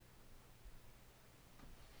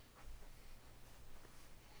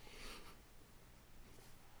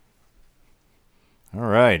All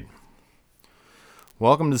right.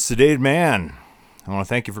 Welcome to Sedated Man. I want to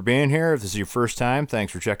thank you for being here. If this is your first time,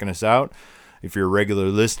 thanks for checking us out. If you're a regular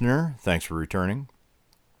listener, thanks for returning.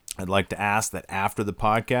 I'd like to ask that after the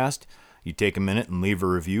podcast, you take a minute and leave a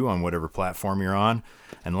review on whatever platform you're on.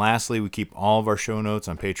 And lastly, we keep all of our show notes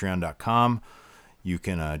on patreon.com. You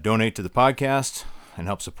can donate to the podcast and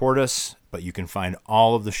help support us, but you can find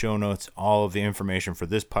all of the show notes, all of the information for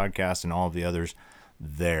this podcast and all of the others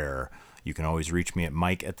there. You can always reach me at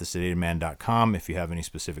mike@thesedatedman.com if you have any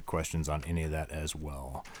specific questions on any of that as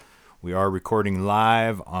well. We are recording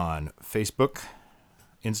live on Facebook,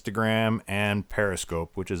 Instagram, and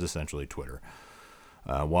Periscope, which is essentially Twitter.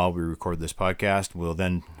 While we record this podcast, we'll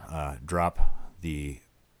then drop the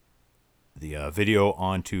video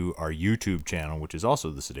onto our YouTube channel, which is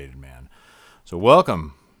also The Sedated Man. So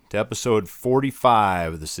welcome to episode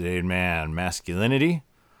 45 of The Sedated Man, Masculinity,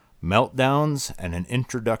 Meltdowns, and an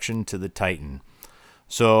Introduction to the Titan.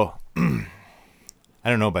 So, I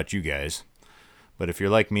don't know about you guys, but if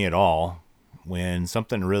you're like me at all, when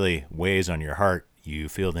something really weighs on your heart, you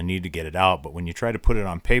feel the need to get it out, but when you try to put it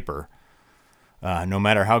on paper, no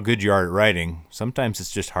matter how good you are at writing, sometimes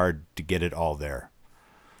it's just hard to get it all there.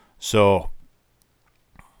 So,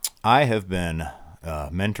 I have been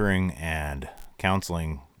mentoring and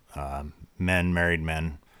counseling men, married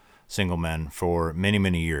men, single men for many,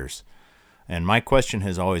 many years. And my question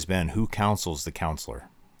has always been, who counsels the counselor?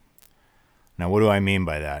 Now, what do I mean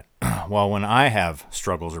by that? Well, when I have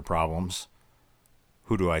struggles or problems,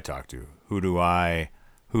 who do I talk to? Who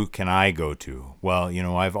can I go to? Well,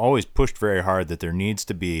 I've always pushed very hard that there needs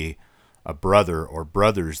to be a brother or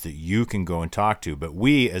brothers that you can go and talk to. But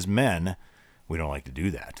we as men, we don't like to do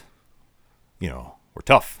that. We're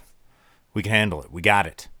tough. We can handle it. We got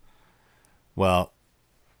it. Well,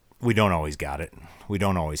 we don't always got it. We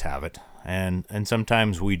don't always have it. And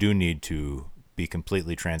sometimes we do need to be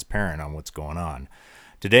completely transparent on what's going on.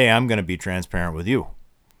 Today, I'm going to be transparent with you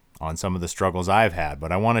on some of the struggles I've had,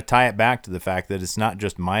 but I want to tie it back to the fact that it's not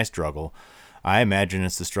just my struggle. I imagine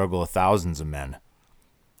it's the struggle of thousands of men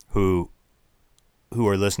who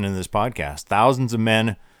are listening to this podcast. Thousands of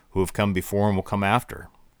men who have come before and will come after.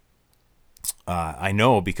 I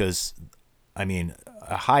know because, a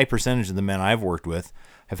high percentage of the men I've worked with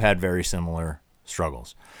have had very similar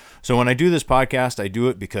struggles. So when I do this podcast, I do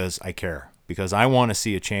it because I care, because I want to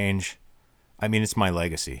see a change. It's my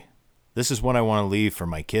legacy. This is what I want to leave for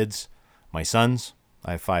my kids, my sons.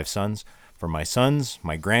 I have 5 sons. For my sons,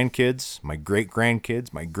 my grandkids, my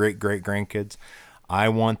great-grandkids, my great-great-grandkids, I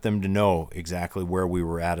want them to know exactly where we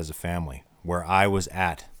were at as a family, where I was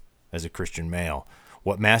at as a Christian male,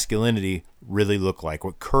 what masculinity really looked like,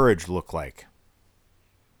 what courage looked like.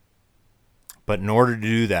 But in order to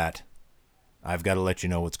do that, I've got to let you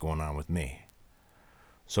know what's going on with me.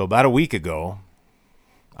 So about a week ago,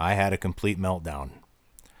 I had a complete meltdown.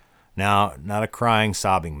 Now, not a crying,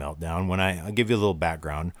 sobbing meltdown. I'll give you a little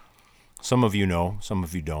background. Some of you know, some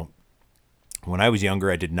of you don't. When I was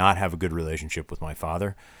younger, I did not have a good relationship with my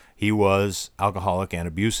father. He was alcoholic and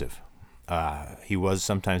abusive. He was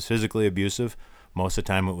sometimes physically abusive. Most of the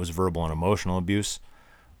time it was verbal and emotional abuse.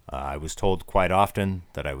 I was told quite often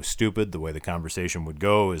that I was stupid. The way the conversation would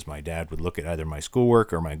go is my dad would look at either my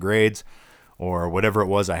schoolwork or my grades or whatever it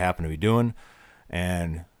was I happened to be doing,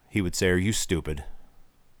 and he would say, "Are you stupid?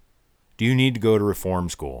 Do you need to go to reform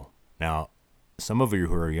school?" Now, some of you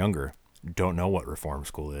who are younger don't know what reform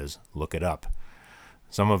school is. Look it up.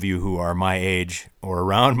 Some of you who are my age or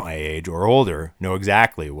around my age or older know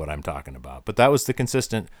exactly what I'm talking about. But that was the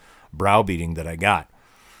consistent browbeating that I got.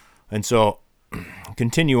 And so,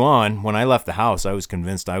 continue on, when I left the house, I was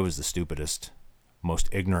convinced I was the stupidest, most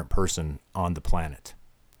ignorant person on the planet.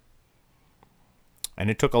 And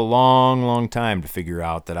it took a long, long time to figure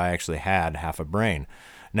out that I actually had half a brain.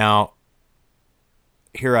 Now,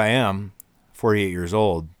 here I am, 48 years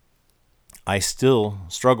old. I still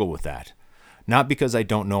struggle with that. Not because I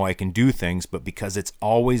don't know I can do things, but because it's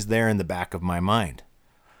always there in the back of my mind.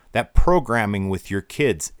 That programming with your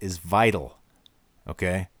kids is vital.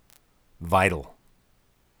 Okay? Vital.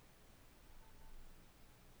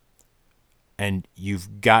 And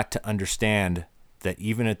you've got to understand that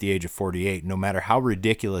even at the age of 48, no matter how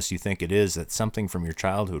ridiculous you think it is, that something from your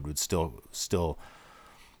childhood would still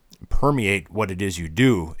permeate what it is you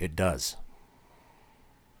do, it does.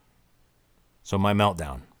 So my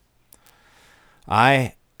meltdown.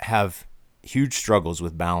 I have huge struggles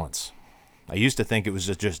with balance. I used to think it was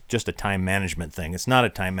just a time management thing. It's not a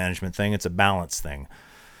time management thing. It's a balance thing.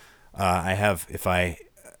 If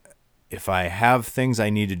I have things I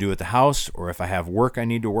need to do at the house, or if I have work I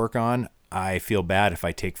need to work on, I feel bad if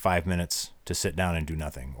I take 5 minutes to sit down and do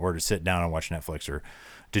nothing, or to sit down and watch Netflix, or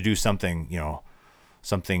to do something,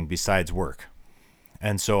 something besides work.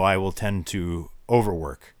 And so I will tend to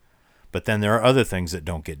overwork. But then there are other things that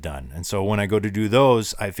don't get done. And so when I go to do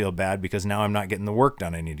those, I feel bad because now I'm not getting the work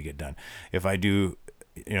done I need to get done. If I do,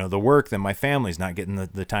 the work, then my family's not getting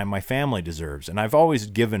the time my family deserves. And I've always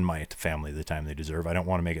given my family the time they deserve. I don't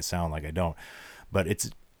want to make it sound like I don't. But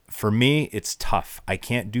for me, it's tough. I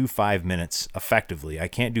can't do 5 minutes effectively. I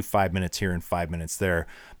can't do 5 minutes here and 5 minutes there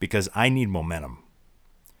because I need momentum.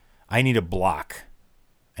 I need a block.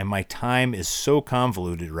 And my time is so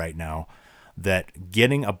convoluted right now that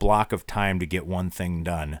getting a block of time to get one thing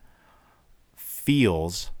done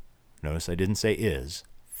feels, notice I didn't say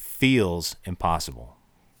feels impossible.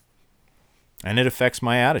 And it affects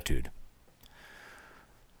my attitude.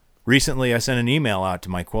 Recently, I sent an email out to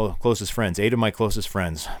my closest friends, 8 of my closest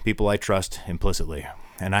friends, people I trust implicitly.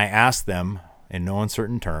 And I asked them, in no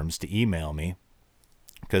uncertain terms, to email me,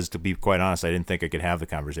 because to be quite honest, I didn't think I could have the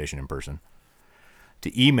conversation in person,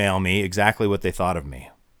 to email me exactly what they thought of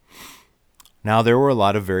me. Now, there were a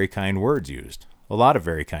lot of very kind words used, a lot of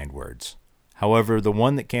very kind words. However, the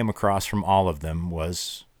one that came across from all of them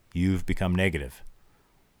was, "You've become negative."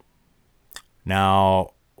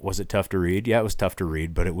 Now, was it tough to read? Yeah, it was tough to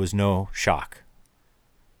read, but it was no shock.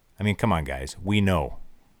 I mean, come on, guys. We know.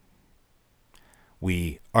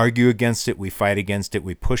 We argue against it, we fight against it,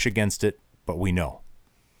 we push against it, but we know.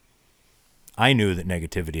 I knew that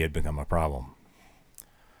negativity had become a problem.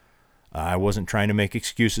 I wasn't trying to make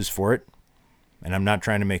excuses for it, and I'm not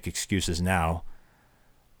trying to make excuses now,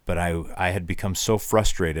 but I had become so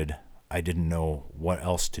frustrated, I didn't know what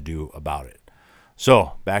else to do about it.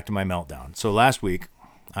 So, back to my meltdown. So last week,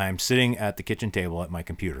 I'm sitting at the kitchen table at my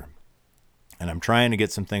computer, and I'm trying to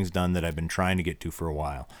get some things done that I've been trying to get to for a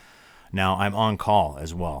while. Now, I'm on call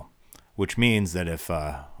as well, which means that if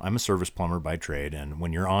I'm a service plumber by trade, and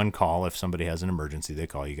when you're on call, if somebody has an emergency, they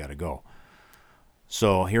call, you got to go.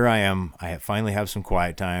 So here I am. I finally have some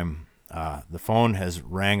quiet time. The phone has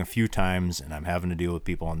rang a few times, and I'm having to deal with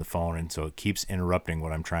people on the phone, and so it keeps interrupting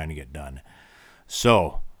what I'm trying to get done.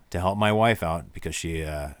 So to help my wife out, because she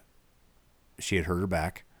had hurt her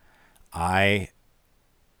back, I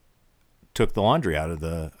took the laundry out of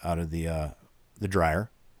the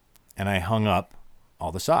dryer, and I hung up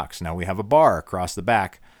all the socks. Now we have a bar across the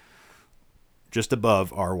back, just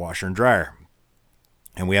above our washer and dryer,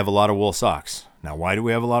 and we have a lot of wool socks. Now, why do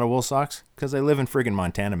we have a lot of wool socks? Because I live in friggin'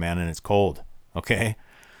 Montana, man, and it's cold. Okay,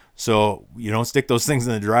 so you don't stick those things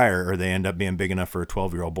in the dryer, or they end up being big enough for a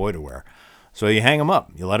 12-year-old boy to wear. So you hang them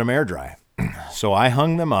up, you let them air dry. So I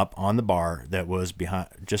hung them up on the bar that was behind,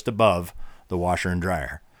 just above the washer and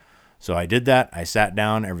dryer. So I did that. I sat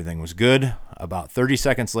down. Everything was good. About 30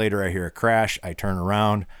 seconds later, I hear a crash. I turn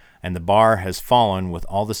around, and the bar has fallen with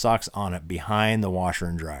all the socks on it behind the washer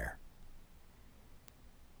and dryer.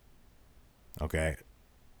 Okay,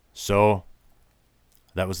 so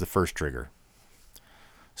that was the first trigger.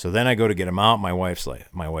 So then I go to get him out. My wife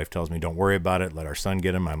tells me, "Don't worry about it. Let our son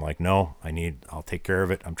get him." I'm like, "No, I'll take care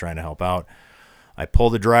of it. I'm trying to help out." I pull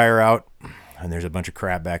the dryer out, and there's a bunch of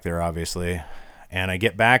crap back there, obviously. And I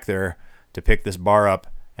get back there to pick this bar up,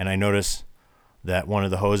 and I notice that one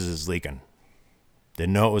of the hoses is leaking.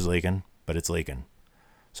 Didn't know it was leaking, but it's leaking.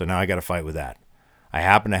 So now I got to fight with that. I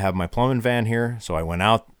happen to have my plumbing van here, so I went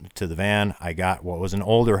out to the van. I got what was an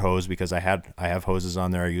older hose, because I have hoses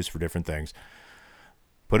on there I use for different things.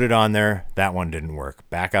 Put it on there. That one didn't work.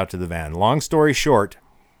 Back out to the van. Long story short,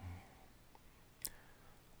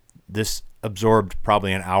 this absorbed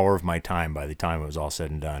probably an hour of my time by the time it was all said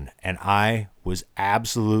and done. And I was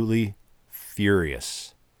absolutely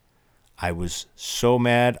furious. I was so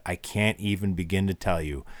mad, I can't even begin to tell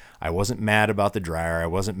you. I wasn't mad about the dryer. I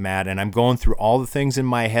wasn't mad. And I'm going through all the things in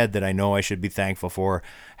my head that I know I should be thankful for.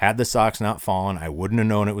 Had the socks not fallen, I wouldn't have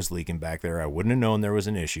known it was leaking back there. I wouldn't have known there was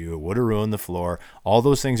an issue. It would have ruined the floor. All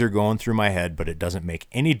those things are going through my head, but it doesn't make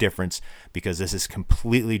any difference, because this has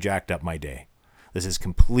completely jacked up my day. This has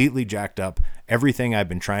completely jacked up everything I've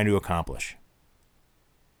been trying to accomplish.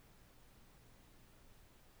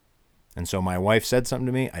 And so my wife said something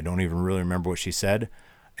to me. I don't even really remember what she said.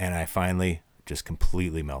 And I finally just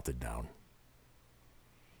completely melted down.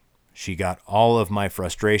 She got all of my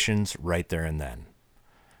frustrations right there and then.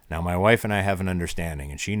 Now, my wife and I have an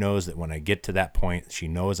understanding, and she knows that when I get to that point, she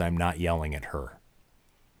knows I'm not yelling at her.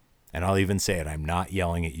 And I'll even say it, I'm not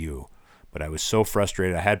yelling at you. But I was so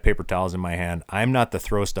frustrated. I had paper towels in my hand. I'm not the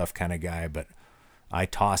throw stuff kind of guy, but I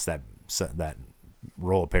tossed that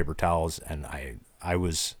roll of paper towels, and I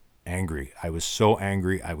was angry. I was so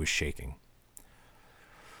angry, I was shaking.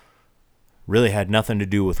 really had nothing to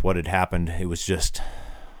do with what had happened. It was just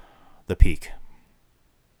the peak.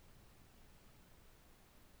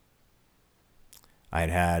 I've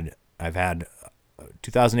had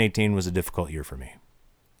 2018 was a difficult year for me.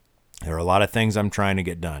 There are a lot of things I'm trying to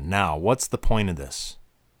get done. Now, what's the point of this?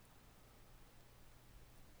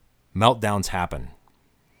 Meltdowns happen.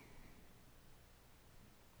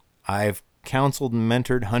 I've counseled and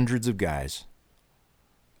mentored hundreds of guys,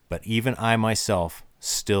 but even I myself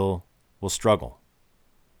still will struggle.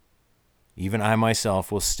 Even I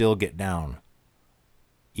myself will still get down.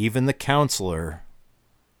 Even the counselor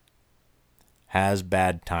has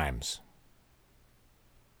bad times.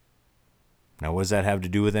 Now, what does that have to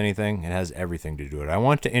do with anything? It has everything to do with it. I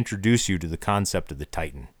want to introduce you to the concept of the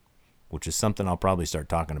Titan, which is something I'll probably start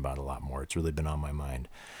talking about a lot more. It's really been on my mind.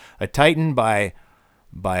 A Titan, by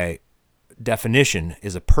definition,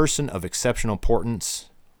 is a person of exceptional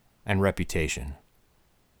importance and reputation.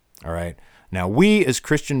 All right? Now, we as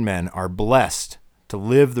Christian men are blessed to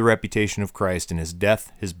live the reputation of Christ in his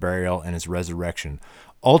death, his burial, and his resurrection.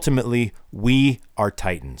 Ultimately, we are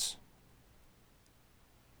Titans.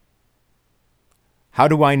 How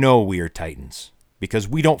do I know we are Titans? Because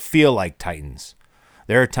we don't feel like Titans.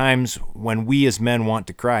 There are times when we as men want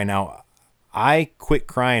to cry. Now, I quit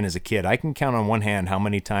crying as a kid. I can count on one hand how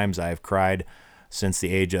many times I have cried since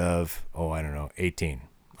the age of, 18,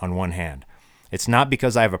 on one hand. It's not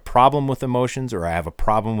because I have a problem with emotions or I have a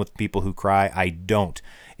problem with people who cry. I don't.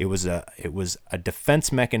 It was a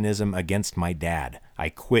defense mechanism against my dad. I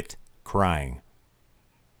quit crying.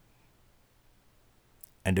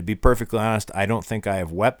 And to be perfectly honest, I don't think I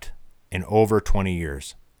have wept in over 20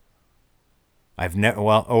 years. I've never,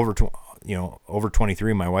 over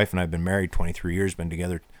 23. My wife and I have been married 23 years, been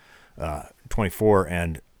together 24,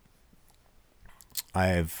 and I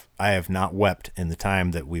have not wept in the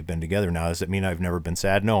time that we've been together now. Does it mean I've never been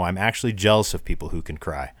sad? No, I'm actually jealous of people who can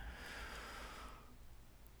cry.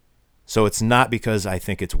 So it's not because I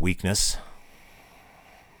think it's weakness.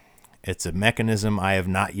 It's a mechanism I have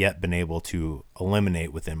not yet been able to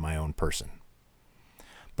eliminate within my own person.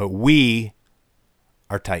 But we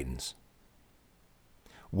are Titans.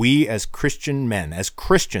 We as Christian men, as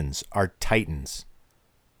Christians, are Titans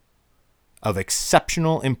of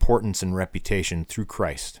exceptional importance and reputation through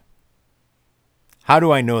Christ. How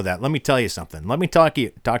do I know that? Let me tell you something. Let me talk to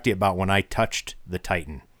you about when I touched the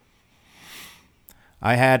Titan.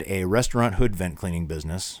 I had a restaurant hood vent cleaning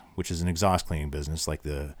business, which is an exhaust cleaning business, like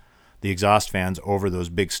the exhaust fans over those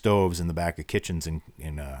big stoves in the back of kitchens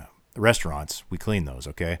in restaurants. We clean those,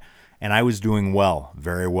 okay? And I was doing well,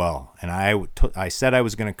 very well. And I said I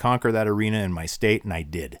was going to conquer that arena in my state, and I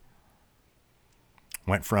did.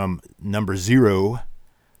 Went from number 0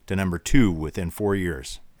 to number 2 within 4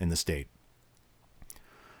 years in the state.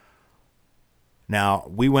 Now,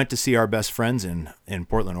 we went to see our best friends in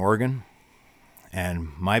Portland, Oregon. And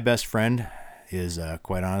my best friend is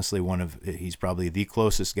quite honestly he's probably the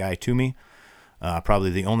closest guy to me. Probably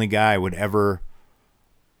the only guy I would ever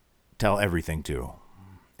tell everything to.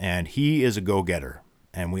 And he is a go-getter.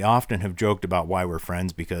 And we often have joked about why we're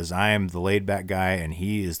friends, because I am the laid-back guy and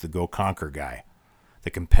he is the go-conquer guy. The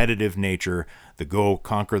competitive nature, the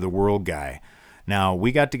go-conquer-the-world guy. Now,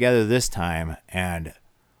 we got together this time, and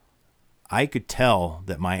I could tell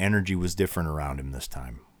that my energy was different around him this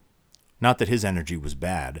time. Not that his energy was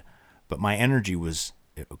bad, but my energy was,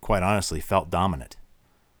 quite honestly, felt dominant.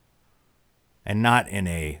 And not in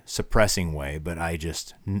a suppressing way, but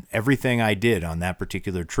everything I did on that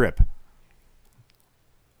particular trip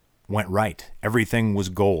went right. Everything was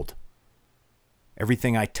gold.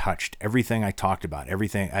 Everything I touched, everything I talked about,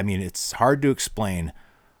 it's hard to explain,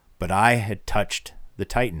 but I had touched the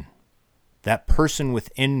Titan. That person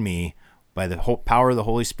within me, by the whole power of the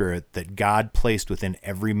Holy Spirit that God placed within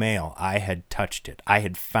every male, I had touched it. I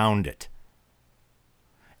had found it.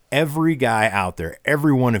 Every guy out there,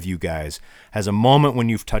 every one of you guys, has a moment when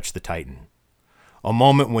you've touched the Titan. A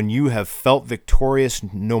moment when you have felt victorious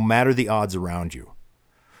no matter the odds around you.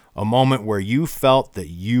 A moment where you felt that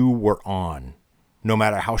you were on. No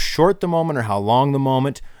matter how short the moment or how long the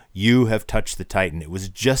moment, you have touched the Titan. It was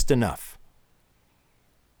just enough.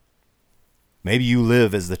 Maybe you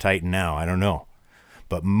live as the Titan now, I don't know.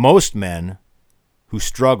 But most men who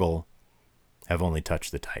struggle have only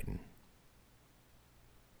touched the Titan.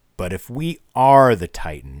 But if we are the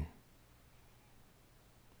Titan,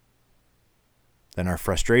 then our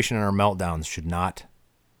frustration and our meltdowns should not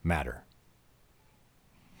matter.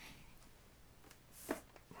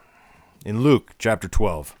 In Luke chapter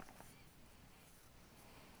 12,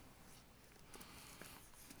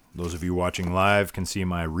 those of you watching live can see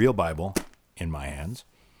my real Bible in my hands.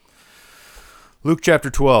 Luke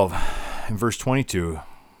chapter 12, in verse 22,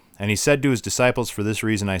 and he said to his disciples, "For this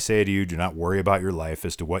reason I say to you, do not worry about your life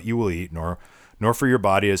as to what you will eat, nor for your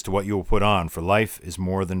body as to what you will put on. For life is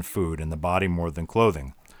more than food, and the body more than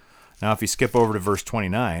clothing." Now if you skip over to verse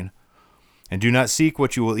 29, "And do not seek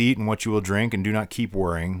what you will eat and what you will drink, and do not keep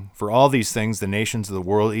worrying. For all these things the nations of the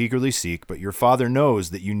world eagerly seek, but your Father knows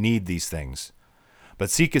that you need these things. But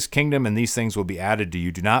seek his kingdom, and these things will be added to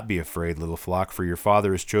you. Do not be afraid, little flock, for your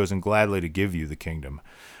Father has chosen gladly to give you the kingdom."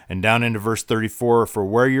 And down into verse 34, "For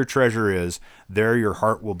where your treasure is, there your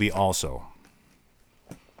heart will be also."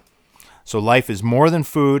 So life is more than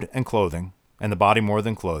food and clothing, and the body more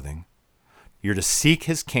than clothing. You're to seek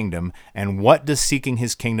his kingdom, and what does seeking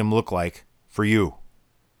his kingdom look like for you?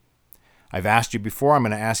 I've asked you before, I'm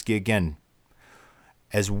going to ask you again.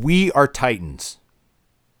 As we are Titans,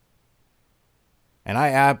 and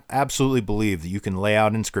I absolutely believe that you can lay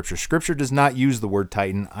out in Scripture. Scripture does not use the word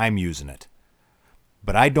Titan. I'm using it.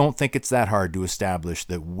 But I don't think it's that hard to establish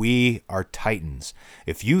that we are Titans.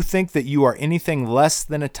 If you think that you are anything less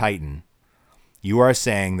than a Titan, you are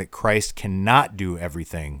saying that Christ cannot do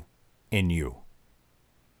everything in you.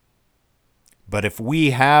 But if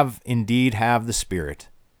we indeed have the Spirit,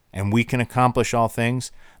 and we can accomplish all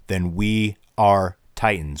things, then we are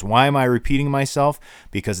Titans. Why am I repeating myself?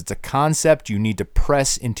 Because it's a concept you need to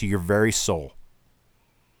press into your very soul.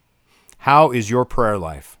 How is your prayer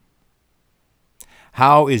life?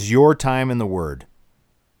 How is your time in the Word?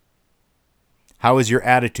 How is your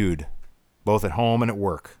attitude, both at home and at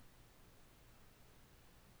work?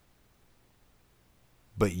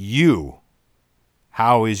 But you,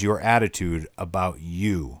 how is your attitude about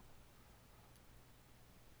you?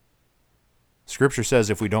 Scripture says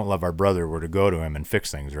if we don't love our brother, we're to go to him and fix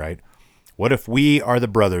things, right? What if we are the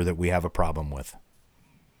brother that we have a problem with?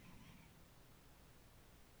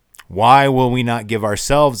 Why will we not give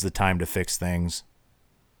ourselves the time to fix things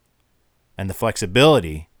and the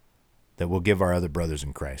flexibility that we'll give our other brothers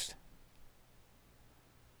in Christ?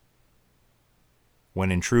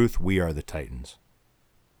 When in truth, we are the Titans.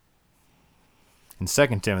 In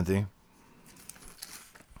 2 Timothy,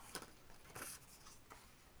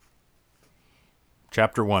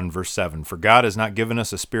 chapter 1, verse 7, "For God has not given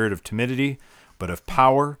us a spirit of timidity, but of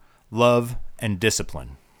power, love, and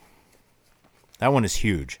discipline." That one is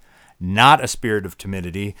huge. Not a spirit of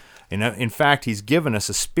timidity. In fact, he's given us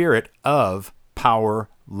a spirit of power,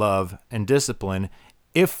 love, and discipline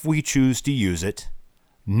if we choose to use it,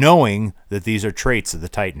 knowing that these are traits of the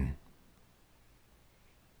Titan.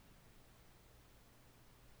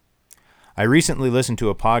 I recently listened to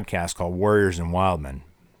a podcast called Warriors and Wildmen.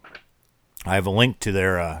 I have a link to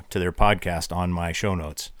their podcast on my show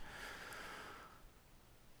notes.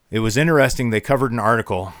 It was interesting. They covered an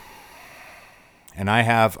article, and I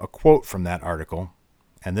have a quote from that article,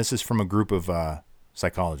 and this is from a group of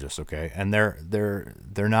psychologists, okay? And they're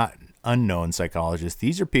not unknown psychologists.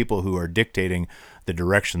 These are people who are dictating the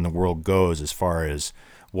direction the world goes as far as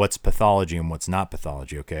what's pathology and what's not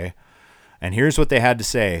pathology, okay? And here's what they had to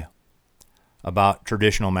say about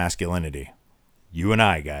traditional masculinity. You and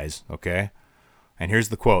I, guys, okay? And here's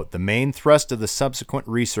the quote. "The main thrust of the subsequent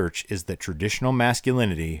research is that traditional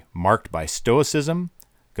masculinity, marked by stoicism,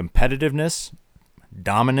 competitiveness,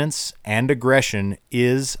 dominance, and aggression,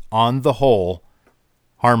 is, on the whole,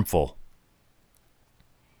 harmful."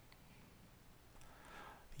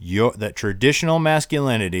 That traditional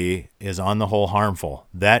masculinity is, on the whole, harmful.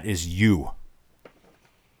 That is you.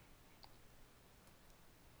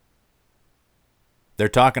 They're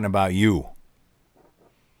talking about you.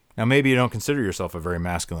 Now, maybe you don't consider yourself a very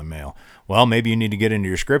masculine male. Well, maybe you need to get into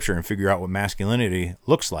your scripture and figure out what masculinity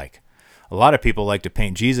looks like. A lot of people like to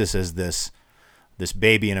paint Jesus as this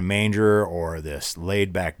baby in a manger or this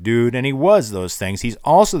laid-back dude, and he was those things. He's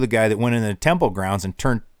also the guy that went in the temple grounds and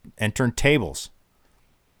turned tables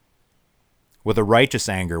with a righteous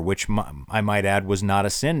anger, which I might add was not a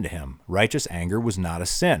sin to him. Righteous anger was not a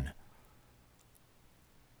sin.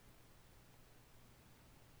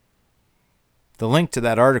 The link to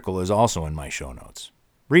that article is also in my show notes.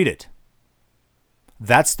 Read it.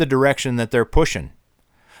 That's the direction that they're pushing.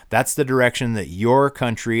 That's the direction that your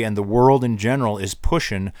country and the world in general is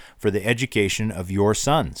pushing for the education of your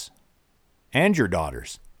sons and your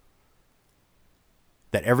daughters.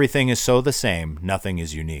 That everything is so the same, nothing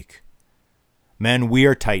is unique. Men, we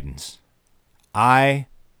are Titans. I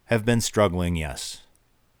have been struggling, yes.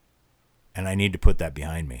 And I need to put that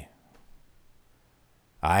behind me.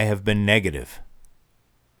 I have been negative.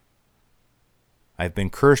 I've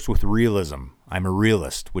been cursed with realism. I'm a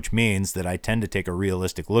realist, which means that I tend to take a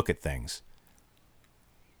realistic look at things.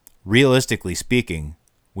 Realistically speaking,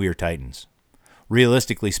 we are Titans.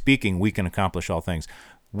 Realistically speaking, we can accomplish all things.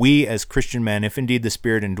 We as Christian men, if indeed the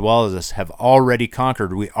Spirit indwells us, have already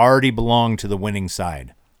conquered. We already belong to the winning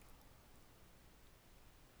side.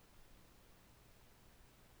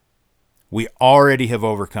 We already have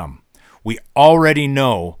overcome. We already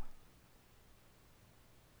know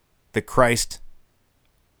that Christ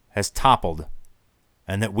has toppled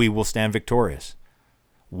and that we will stand victorious.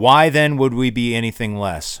 Why then would we be anything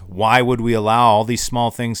less? Why would we allow all these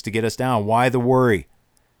small things to get us down? Why the worry?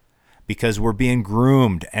 Because we're being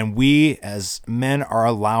groomed, and we as men are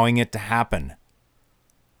allowing it to happen.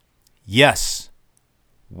 Yes,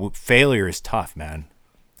 failure is tough, man.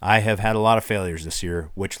 I have had a lot of failures this year,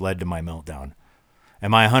 which led to my meltdown.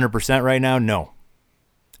 Am I 100% right now? No.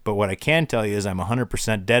 But what I can tell you is I'm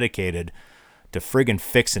 100% dedicated to friggin'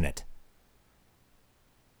 fixing it.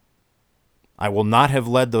 I will not have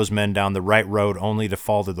led those men down the right road only to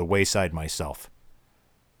fall to the wayside myself.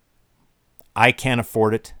 I can't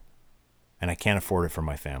afford it, and I can't afford it for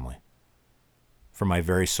my family, for my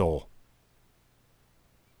very soul.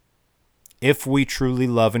 If we truly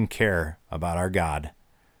love and care about our God,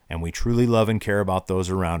 and we truly love and care about those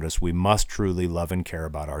around us, we must truly love and care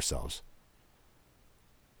about ourselves.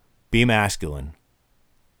 Be masculine.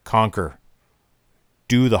 Conquer.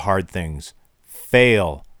 Do the hard things.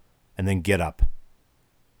 Fail. And then get up.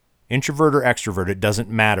 Introvert or extrovert, it doesn't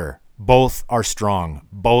matter. Both are strong.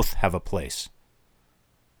 Both have a place.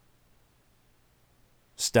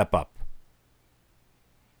 Step up.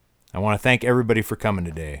 I want to thank everybody for coming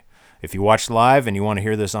today. If you watched live and you want to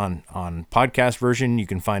hear this on podcast version, you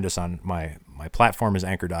can find us on my platform is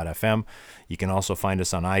anchor.fm. You can also find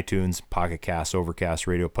us on iTunes, Pocket Cast, Overcast,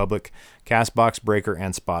 Radio Public, Castbox, Breaker,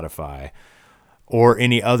 and Spotify, or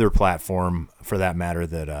any other platform for that matter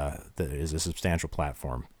that is a substantial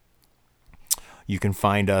platform. You can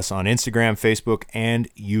find us on Instagram, Facebook,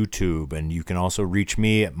 and YouTube. And you can also reach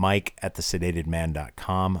me at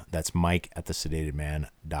mike@thesedatedman.com. That's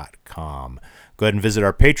mike@thesedatedman.com. Go ahead and visit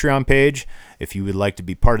our Patreon page. If you would like to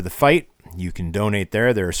be part of the fight, you can donate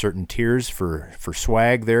there. There are certain tiers for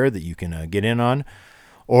swag there that you can get in on.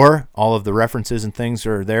 Or all of the references and things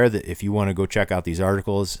are there that if you want to go check out these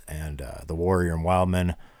articles and the Warrior and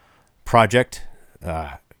Wildman project,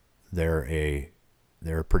 they're a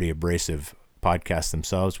pretty abrasive podcast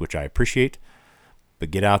themselves, which I appreciate.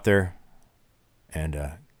 But get out there and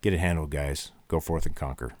get it handled, guys. Go forth and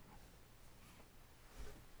conquer.